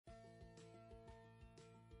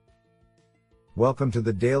Welcome to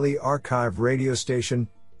the Daily Archive radio station,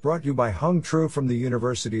 brought to you by Hung Tru from the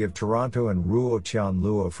University of Toronto and Ruo Tian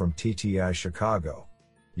Luo from TTI Chicago.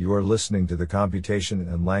 You are listening to the Computation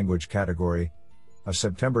and Language category of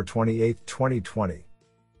September 28, 2020.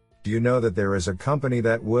 Do you know that there is a company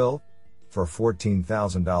that will, for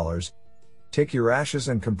 $14,000, take your ashes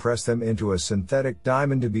and compress them into a synthetic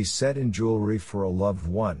diamond to be set in jewelry for a loved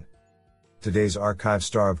one? Today's archive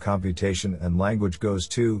star of computation and language goes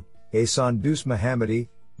to Ehsan Dost Mohammadi,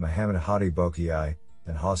 Mohammed Hadi Bokiai,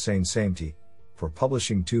 and Hossein Samti, for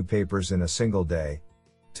publishing 2 papers in a single day.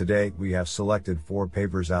 Today, we have selected 4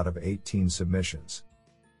 papers out of 18 submissions.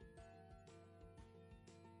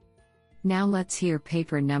 Now let's hear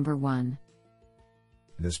paper number 1.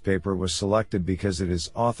 This paper was selected because it is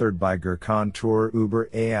authored by Gurkhan Tour Uber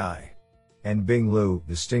AI and Bing Liu,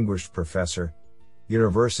 Distinguished Professor,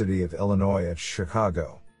 University of Illinois at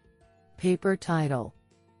Chicago. Paper title: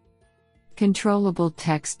 Controllable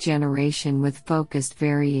Text Generation with Focused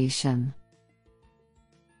Variation.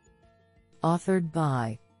 Authored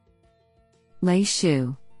by Lei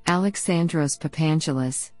Xu, Alexandros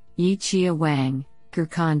Papangelis, Yichia Wang,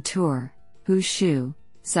 Gurkhan Tour, Hu Xu,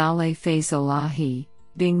 Zaleh Faisolahi,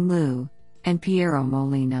 Bing Liu, and Piero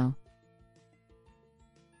Molino.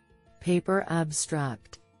 Paper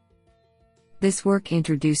abstract: This work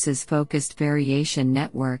introduces Focused Variation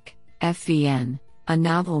Network, FVN, a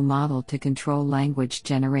novel model to control language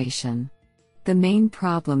generation. The main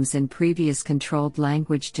problems in previous controlled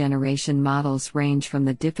language generation models range from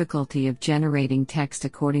the difficulty of generating text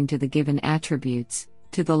according to the given attributes,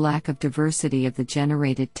 to the lack of diversity of the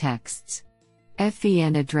generated texts.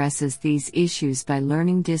 FVN addresses these issues by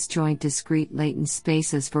learning disjoint discrete latent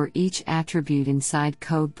spaces for each attribute inside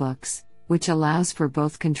codebooks, which allows for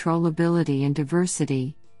both controllability and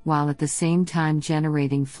diversity, while at the same time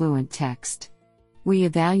generating fluent text. We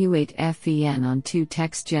evaluate FVN on 2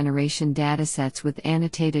 text generation datasets with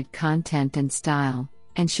annotated content and style,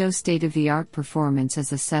 and show state-of-the-art performance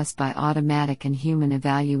as assessed by automatic and human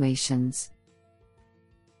evaluations.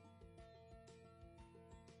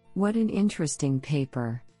 What an interesting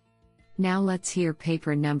paper. Now let's hear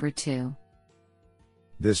paper number 2.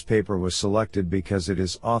 This paper was selected because it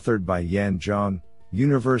is authored by Yan Zhang,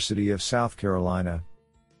 University of South Carolina.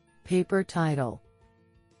 Paper title: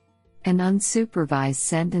 An Unsupervised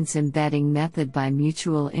Sentence Embedding Method by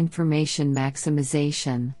Mutual Information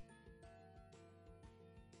Maximization.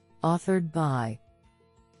 Authored by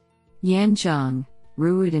Yan Zhang,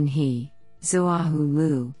 Ruiden He, Zuahu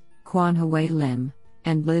Liu, Quanhui Lim,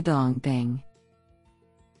 and Lidong Bing.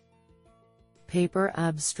 Paper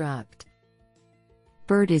abstract: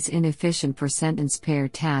 BERT is inefficient for sentence pair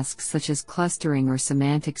tasks such as clustering or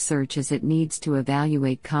semantic search, as it needs to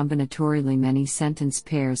evaluate combinatorially many sentence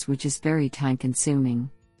pairs, which is very time-consuming.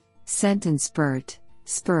 Sentence BERT,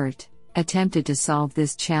 SPERT, attempted to solve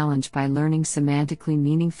this challenge by learning semantically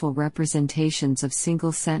meaningful representations of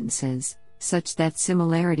single sentences, such that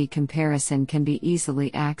similarity comparison can be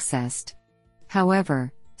easily accessed.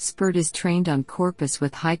 However, SPERT is trained on corpus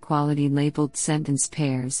with high-quality labeled sentence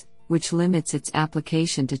pairs, which limits its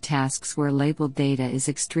application to tasks where labeled data is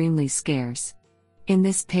extremely scarce. In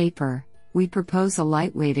this paper, we propose a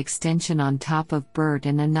lightweight extension on top of BERT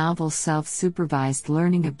and a novel self-supervised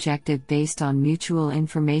learning objective based on mutual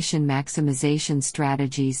information maximization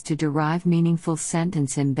strategies to derive meaningful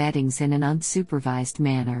sentence embeddings in an unsupervised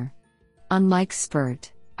manner. Unlike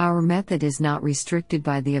SPERT, our method is not restricted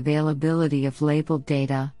by the availability of labeled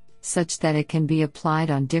data, such that it can be applied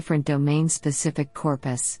on different domain-specific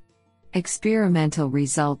corpus. Experimental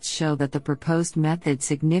results show that the proposed method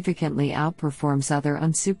significantly outperforms other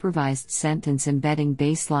unsupervised sentence embedding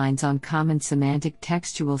baselines on common semantic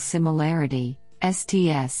textual similarity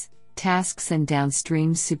 (STS) tasks and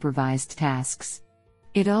downstream supervised tasks.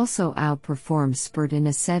 It also outperforms SPERT in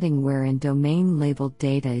a setting wherein domain-labeled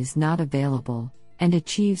data is not available, and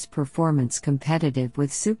achieves performance competitive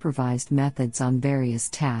with supervised methods on various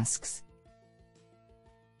tasks.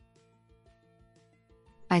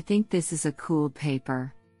 I think this is a cool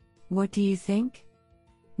paper. What do you think?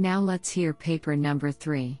 Now let's hear paper number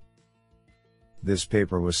 3. This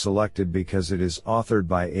paper was selected because it is authored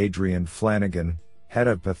by Adrian Flanagan, Head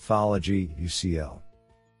of Pathology, UCL.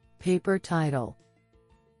 Paper title: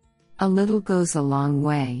 A Little Goes a Long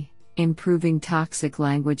Way, Improving Toxic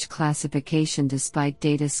Language Classification Despite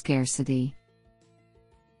Data Scarcity.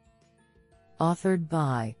 Authored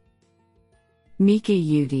by Mika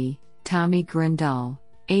Udi, Tommy Grindal,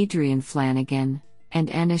 Adrian Flanagan, and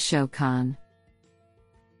Anisho Khan.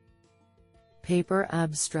 Paper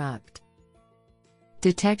abstract: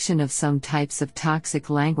 Detection of some types of toxic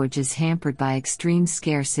language is hampered by extreme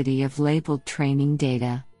scarcity of labeled training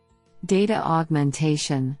data. Data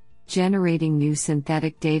augmentation, generating new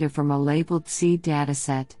synthetic data from a labeled seed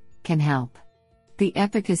dataset, can help. The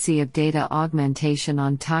efficacy of data augmentation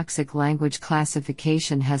on toxic language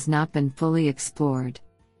classification has not been fully explored.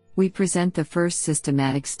 We present the first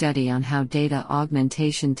systematic study on how data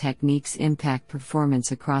augmentation techniques impact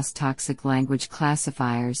performance across toxic language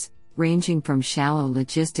classifiers, ranging from shallow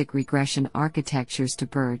logistic regression architectures to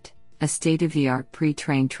BERT, a state-of-the-art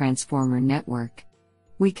pre-trained transformer network.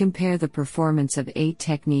 We compare the performance of 8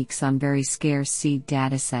 techniques on very scarce seed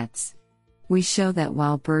datasets. We show that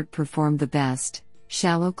while BERT performed the best,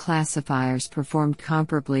 shallow classifiers performed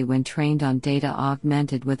comparably when trained on data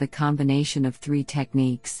augmented with a combination of 3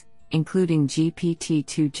 techniques, including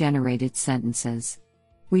GPT-2 generated sentences.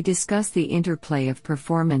 We discuss the interplay of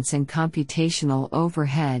performance and computational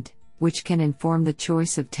overhead, which can inform the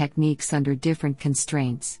choice of techniques under different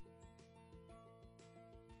constraints.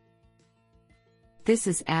 This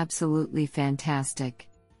is absolutely fantastic.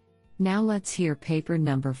 Now let's hear paper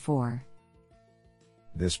number 4.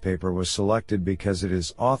 This paper was selected because it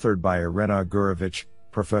is authored by Irena Gurovic,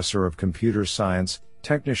 Professor of Computer Science,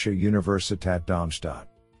 Technische Universität Darmstadt.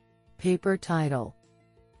 Paper title: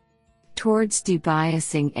 Towards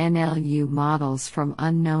Debiasing NLU Models from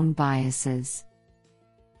Unknown Biases.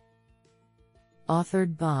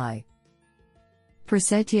 Authored by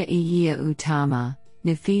Prasetya Iya Uttama,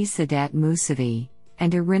 Nafis Sadat Musavi,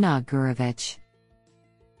 and Irena Gurovic.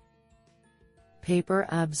 Paper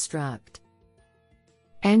abstract: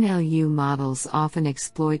 NLU models often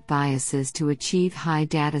exploit biases to achieve high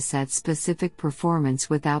dataset-specific performance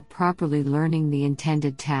without properly learning the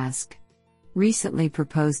intended task. Recently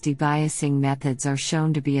proposed debiasing methods are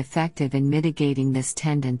shown to be effective in mitigating this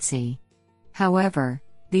tendency. However,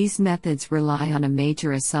 these methods rely on a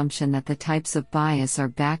major assumption that the types of bias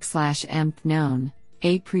are \emp known,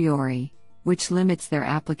 a priori, which limits their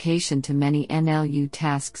application to many NLU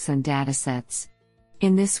tasks and datasets.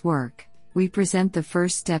 In this work, we present the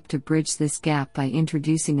first step to bridge this gap by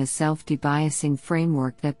introducing a self-debiasing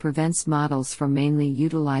framework that prevents models from mainly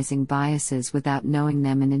utilizing biases without knowing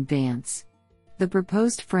them in advance. The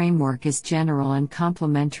proposed framework is general and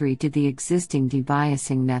complementary to the existing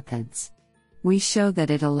debiasing methods. We show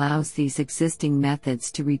that it allows these existing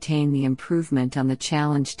methods to retain the improvement on the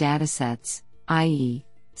challenge datasets, i.e.,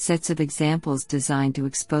 sets of examples designed to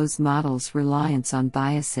expose models' reliance on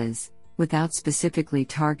biases, without specifically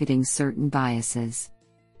targeting certain biases.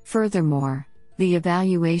 Furthermore, the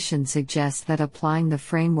evaluation suggests that applying the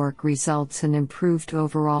framework results in improved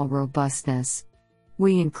overall robustness.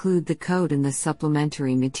 We include the code in the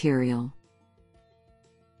supplementary material.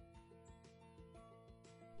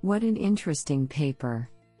 What an interesting paper!